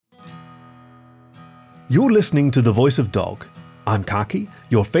You're listening to The Voice of Dog. I'm Kaki,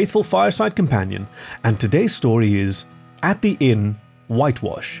 your faithful fireside companion, and today's story is At the Inn,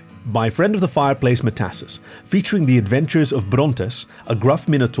 Whitewash, by friend of the fireplace Metassus, featuring the adventures of Brontes, a gruff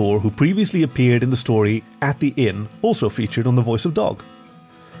minotaur who previously appeared in the story At the Inn, also featured on The Voice of Dog.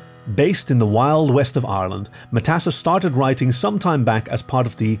 Based in the wild west of Ireland, Metassus started writing some time back as part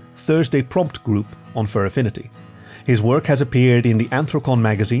of the Thursday Prompt group on Fur Affinity. His work has appeared in the Anthrocon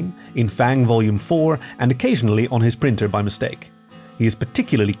magazine, in Fang Volume 4, and occasionally on his printer by mistake. He is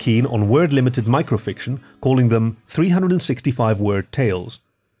particularly keen on word-limited microfiction, calling them 365-word tales.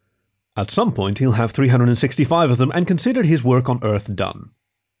 At some point he'll have 365 of them and consider his work on Earth done.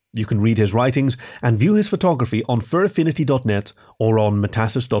 You can read his writings and view his photography on furaffinity.net or on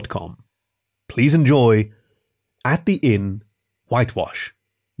metassus.com. Please enjoy At the Inn, Whitewash,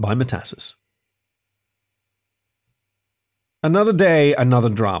 by Metassus. Another day, another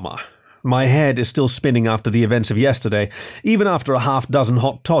drama. My head is still spinning after the events of yesterday, even after a half-dozen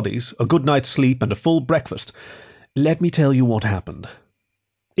hot toddies, a good night's sleep, and a full breakfast. Let me tell you what happened.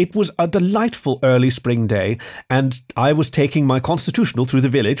 It was a delightful early spring day, and I was taking my constitutional through the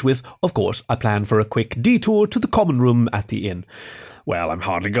village with, of course, a plan for a quick detour to the common room at the inn. Well, I'm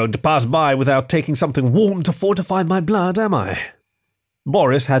hardly going to pass by without taking something warm to fortify my blood, am I?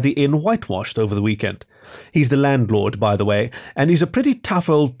 Boris had the inn whitewashed over the weekend. He's the landlord, by the way, and he's a pretty tough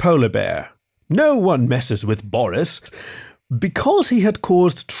old polar bear. No one messes with Boris. Because he had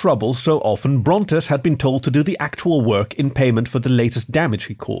caused trouble so often, Brontes had been told to do the actual work in payment for the latest damage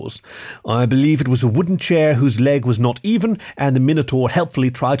he caused. I believe it was a wooden chair whose leg was not even, and the Minotaur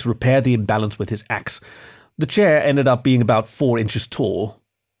helpfully tried to repair the imbalance with his axe. The chair ended up being about 4 inches tall.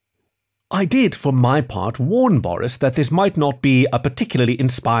 I did, for my part, warn Boris that this might not be a particularly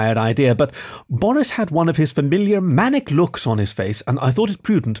inspired idea, but Boris had one of his familiar manic looks on his face, and I thought it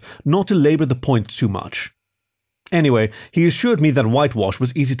prudent not to labour the point too much. Anyway, he assured me that whitewash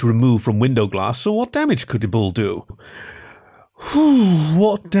was easy to remove from window glass, so what damage could the bull do? Whew,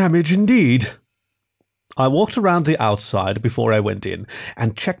 what damage indeed. I walked around the outside before I went in,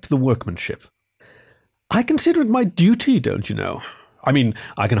 and checked the workmanship. I consider it my duty, don't you know? I mean,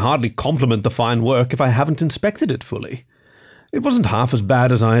 I can hardly compliment the fine work if I haven't inspected it fully. It wasn't half as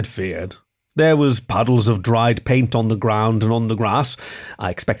bad as I had feared. There was puddles of dried paint on the ground and on the grass. I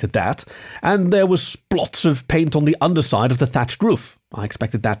expected that. And there was splots of paint on the underside of the thatched roof. I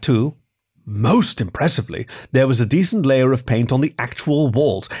expected that too. Most impressively, there was a decent layer of paint on the actual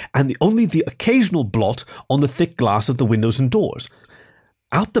walls, and only the occasional blot on the thick glass of the windows and doors.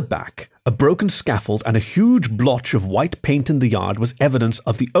 Out the back, a broken scaffold and a huge blotch of white paint in the yard was evidence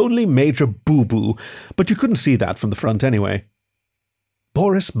of the only major boo-boo, but you couldn't see that from the front anyway.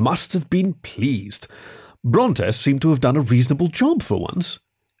 Boris must have been pleased. Brontes seemed to have done a reasonable job for once.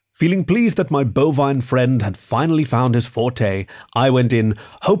 Feeling pleased that my bovine friend had finally found his forte, I went in,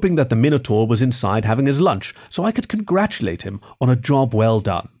 hoping that the Minotaur was inside having his lunch, so I could congratulate him on a job well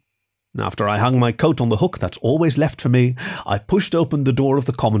done. After I hung my coat on the hook that's always left for me, I pushed open the door of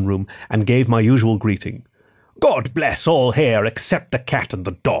the common room and gave my usual greeting. God bless all here except the cat and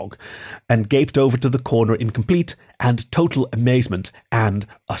the dog, and gaped over to the corner in complete and total amazement and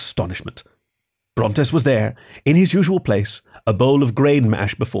astonishment. Brontes was there, in his usual place, a bowl of grain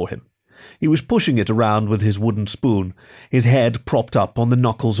mash before him. He was pushing it around with his wooden spoon, his head propped up on the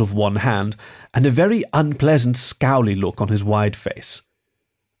knuckles of one hand, and a very unpleasant scowly look on his wide face.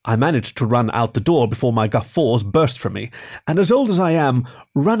 I managed to run out the door before my guffaws burst from me, and as old as I am,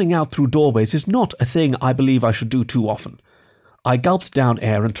 running out through doorways is not a thing I believe I should do too often. I gulped down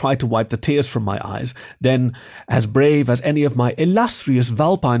air and tried to wipe the tears from my eyes, then, as brave as any of my illustrious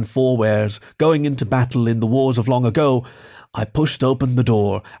Valpine forebears going into battle in the wars of long ago, I pushed open the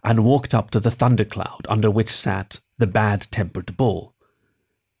door and walked up to the thundercloud under which sat the bad-tempered bull.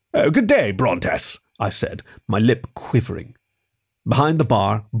 Good day, Brontes, I said, my lip quivering. Behind the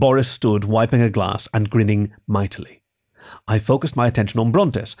bar, Boris stood wiping a glass and grinning mightily. I focused my attention on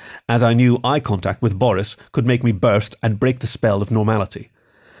Brontes, as I knew eye contact with Boris could make me burst and break the spell of normality.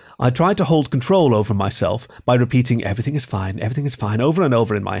 I tried to hold control over myself by repeating everything is fine, over and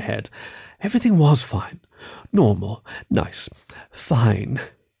over in my head. Everything was fine. Normal. Nice. Fine.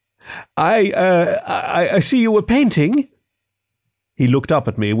 I see you were painting. He looked up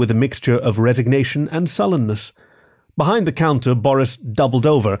at me with a mixture of resignation and sullenness. Behind the counter, Boris doubled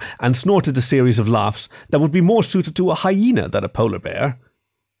over and snorted a series of laughs that would be more suited to a hyena than a polar bear.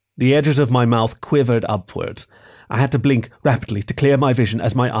 The edges of my mouth quivered upwards. I had to blink rapidly to clear my vision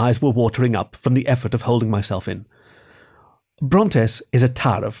as my eyes were watering up from the effort of holding myself in. Brontes is a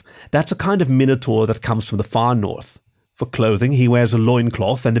Tarav. That's a kind of minotaur that comes from the far north. For clothing, he wears a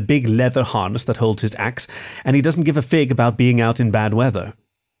loincloth and a big leather harness that holds his axe, and he doesn't give a fig about being out in bad weather.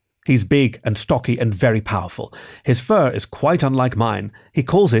 He's big and stocky and very powerful. His fur is quite unlike mine. He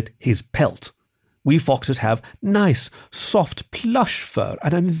calls it his pelt. We foxes have nice, soft, plush fur,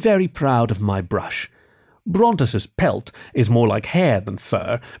 and I'm very proud of my brush. Brontus's pelt is more like hair than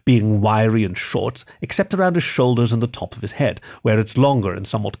fur, being wiry and short, except around his shoulders and the top of his head, where it's longer and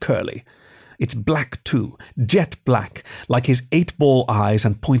somewhat curly. It's black too, jet black, like his 8-ball eyes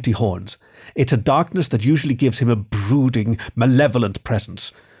and pointy horns. It's a darkness that usually gives him a brooding, malevolent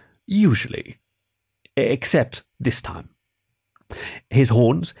presence. Usually. Except this time. His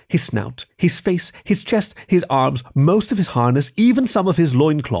horns, his snout, his face, his chest, his arms, most of his harness, even some of his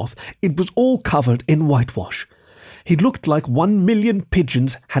loincloth, it was all covered in whitewash. He looked like 1,000,000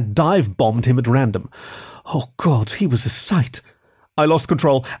 pigeons had dive-bombed him at random. Oh God, he was a sight. I lost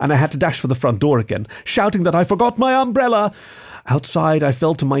control, and I had to dash for the front door again, shouting that I forgot my umbrella. Outside, I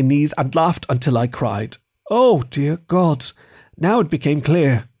fell to my knees and laughed until I cried. Oh, dear God. Now it became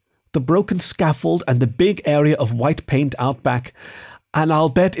clear. The broken scaffold and the big area of white paint out back, and I'll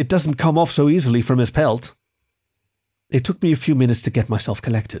bet it doesn't come off so easily from his pelt. It took me a few minutes to get myself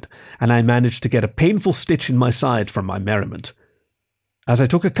collected, and I managed to get a painful stitch in my side from my merriment. As I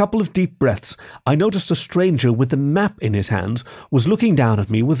took a couple of deep breaths, I noticed a stranger with the map in his hands was looking down at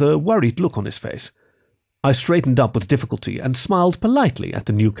me with a worried look on his face. I straightened up with difficulty and smiled politely at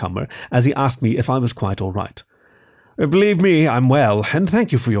the newcomer as he asked me if I was quite all right. Believe me, I'm well, and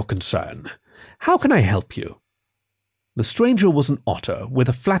thank you for your concern. How can I help you? The stranger was an otter with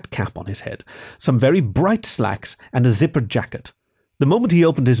a flat cap on his head, some very bright slacks, and a zippered jacket. The moment he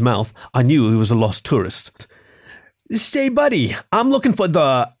opened his mouth, I knew he was a lost tourist. Say, buddy, I'm looking for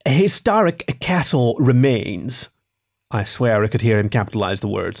the historic castle remains. I swear I could hear him capitalize the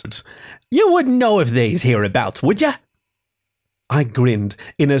words. You wouldn't know if they's hereabouts, would ya? I grinned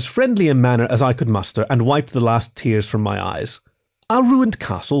in as friendly a manner as I could muster and wiped the last tears from my eyes. Our ruined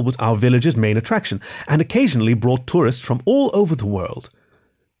castle was our village's main attraction and occasionally brought tourists from all over the world.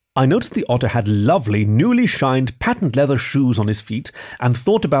 I noticed the otter had lovely, newly shined patent leather shoes on his feet and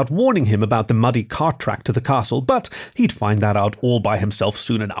thought about warning him about the muddy cart track to the castle, but he'd find that out all by himself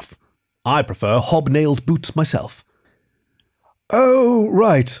soon enough. I prefer hobnailed boots myself. Oh,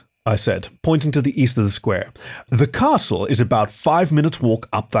 right, I said, pointing to the east of the square. The castle is about 5 minutes' walk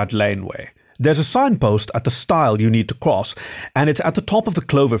up that laneway. There's a signpost at the stile you need to cross, and it's at the top of the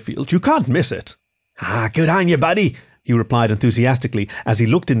clover field. You can't miss it. Good on you, buddy, he replied enthusiastically as he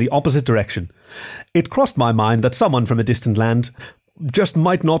looked in the opposite direction. It crossed my mind that someone from a distant land just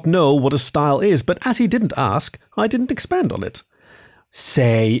might not know what a stile is, but as he didn't ask, I didn't expand on it.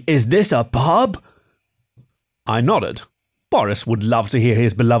 Say, is this a pub? I nodded. Boris would love to hear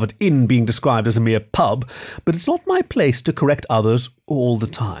his beloved inn being described as a mere pub, but it's not my place to correct others all the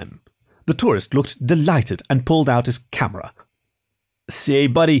time. The tourist looked delighted and pulled out his camera. Say,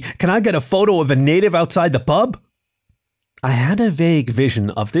 buddy, can I get a photo of a native outside the pub? I had a vague vision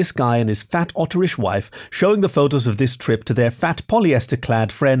of this guy and his fat otterish wife showing the photos of this trip to their fat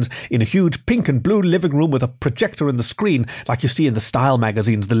polyester-clad friends in a huge pink and blue living room with a projector in the screen like you see in the style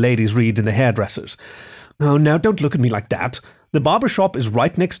magazines the ladies read in the hairdressers. Oh, now don't look at me like that. The barber shop is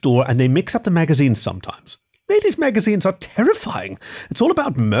right next door and they mix up the magazines sometimes. Ladies' magazines are terrifying. It's all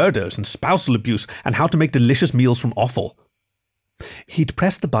about murders and spousal abuse and how to make delicious meals from offal. He'd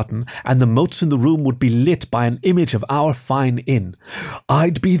press the button and the motes in the room would be lit by an image of our fine inn.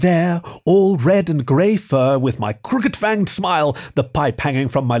 I'd be there, all red and grey fur with my crooked-fanged smile, the pipe hanging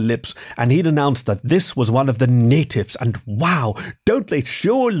from my lips, and he'd announce that this was one of the natives, and wow, don't they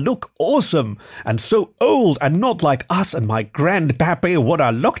sure look awesome, and so old and not like us, and my grandpappy would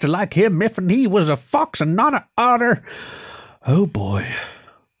have looked like him if he was a fox and not an otter. Oh boy.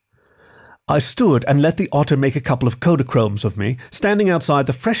 I stood and let the otter make a couple of Kodachromes of me, standing outside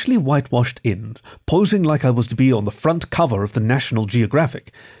the freshly whitewashed inn, posing like I was to be on the front cover of the National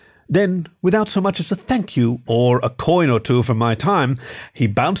Geographic. Then, without so much as a thank you or a coin or two for my time, he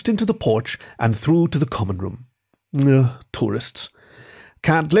bounced into the porch and through to the common room. Tourists.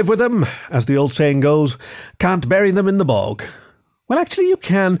 Can't live with them, as the old saying goes. Can't bury them in the bog. Well, actually you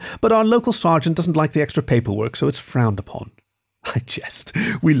can, but our local sergeant doesn't like the extra paperwork, so it's frowned upon. I jest.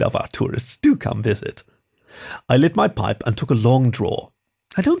 We love our tourists. Do come visit. I lit my pipe and took a long draw.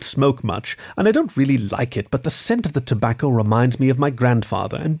 I don't smoke much, and I don't really like it, but the scent of the tobacco reminds me of my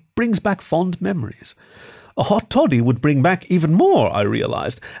grandfather and brings back fond memories. A hot toddy would bring back even more, I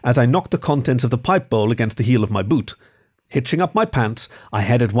realized, as I knocked the contents of the pipe bowl against the heel of my boot. Hitching up my pants, I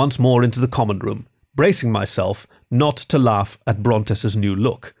headed once more into the common room, bracing myself not to laugh at Brontus's new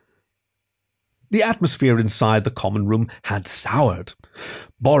look. The atmosphere inside the common room had soured.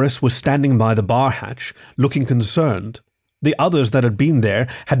 Boris was standing by the bar hatch, looking concerned. The others that had been there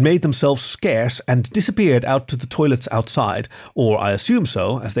had made themselves scarce and disappeared out to the toilets outside, or I assume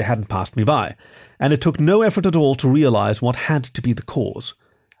so, as they hadn't passed me by, and it took no effort at all to realize what had to be the cause.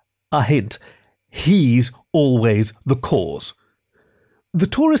 A hint: he's always the cause. The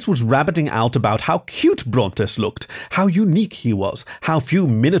tourist was rabbiting out about how cute Brontes looked, how unique he was, how few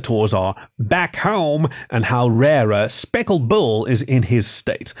minotaurs are back home, and how rare a speckled bull is in his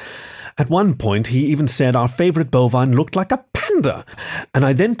state. At one point he even said our favourite bovine looked like a panda, and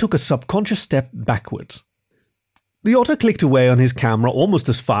I then took a subconscious step backwards. The otter clicked away on his camera almost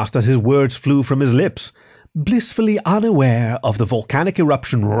as fast as his words flew from his lips. Blissfully unaware of the volcanic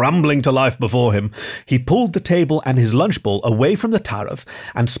eruption rumbling to life before him, he pulled the table and his lunch bowl away from the tariff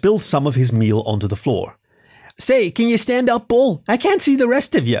and spilled some of his meal onto the floor. "Say, can you stand up, Bull? I can't see the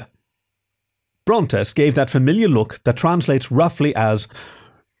rest of you." Brontes gave that familiar look that translates roughly as,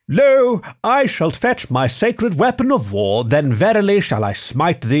 "Lo, I shall fetch my sacred weapon of war, then verily shall I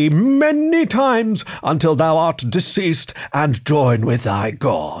smite thee many times until thou art deceased and join with thy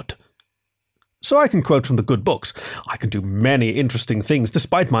God." So I can quote from the good books. I can do many interesting things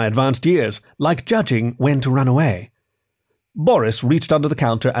despite my advanced years, like judging when to run away. Boris reached under the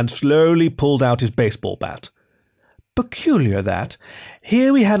counter and slowly pulled out his baseball bat. Peculiar that.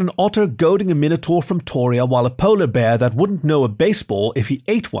 Here we had an otter goading a minotaur from Toria while a polar bear that wouldn't know a baseball if he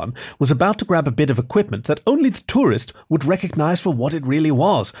ate one was about to grab a bit of equipment that only the tourist would recognize for what it really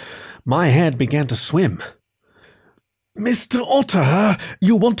was. My head began to swim. "Mr. Otter,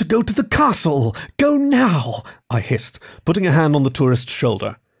 you want to go to the castle. Go now," I hissed, putting a hand on the tourist's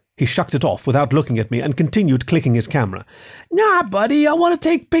shoulder. He shucked it off without looking at me and continued clicking his camera. "Nah, buddy, I want to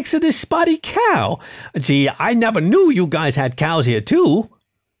take pics of this spotty cow. Gee, I never knew you guys had cows here too."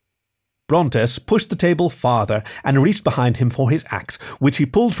 Brontes pushed the table farther and reached behind him for his axe, which he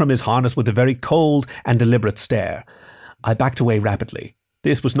pulled from his harness with a very cold and deliberate stare. I backed away rapidly.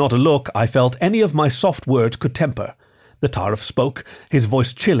 This was not a look I felt any of my soft words could temper. The tariff spoke, his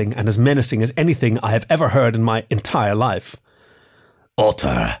voice chilling and as menacing as anything I have ever heard in my entire life.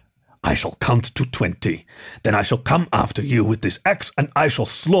 "Otter, I shall count to 20. Then I shall come after you with this axe and I shall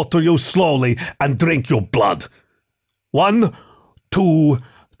slaughter you slowly and drink your blood. 1, 2,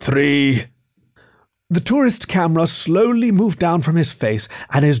 3... The tourist's camera slowly moved down from his face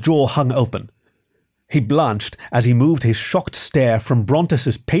and his jaw hung open. He blanched as he moved his shocked stare from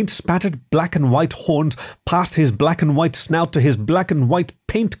Brontes's paint-spattered black and white horns past his black and white snout to his black and white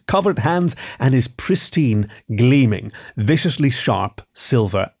paint-covered hands and his pristine, gleaming, viciously sharp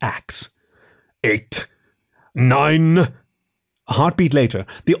silver axe. 8, 9... A heartbeat later,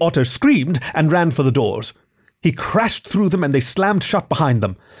 the otter screamed and ran for the doors. He crashed through them and they slammed shut behind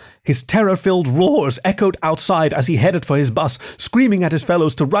them. His terror-filled roars echoed outside as he headed for his bus, screaming at his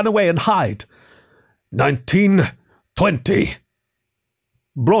fellows to run away and hide. 19, 20.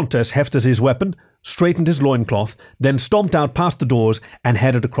 Brontes hefted his weapon, straightened his loincloth, then stomped out past the doors and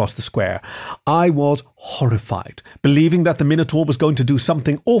headed across the square. I was horrified, believing that the Minotaur was going to do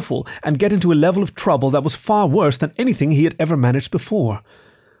something awful and get into a level of trouble that was far worse than anything he had ever managed before.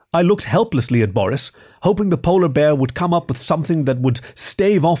 I looked helplessly at Boris, hoping the polar bear would come up with something that would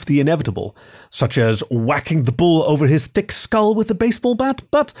stave off the inevitable, such as whacking the bull over his thick skull with a baseball bat,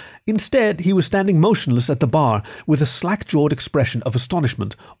 but instead he was standing motionless at the bar with a slack-jawed expression of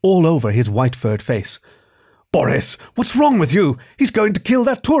astonishment all over his white-furred face. "Boris, what's wrong with you? He's going to kill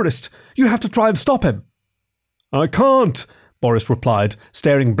that tourist. You have to try and stop him." "I can't," Boris replied,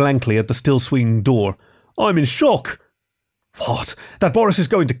 staring blankly at the still-swinging door. "I'm in shock." "What? That Boris is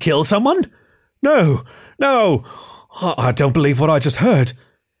going to kill someone?" No. I don't believe what I just heard.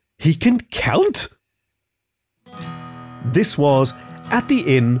 He can count?" This was At the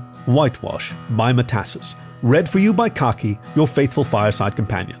Inn, Whitewash by Metassus, read for you by Kaki, your faithful fireside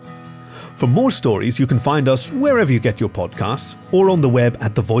companion. For more stories, you can find us wherever you get your podcasts or on the web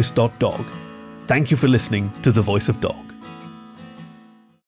at thevoice.dog. Thank you for listening to The Voice of Dog.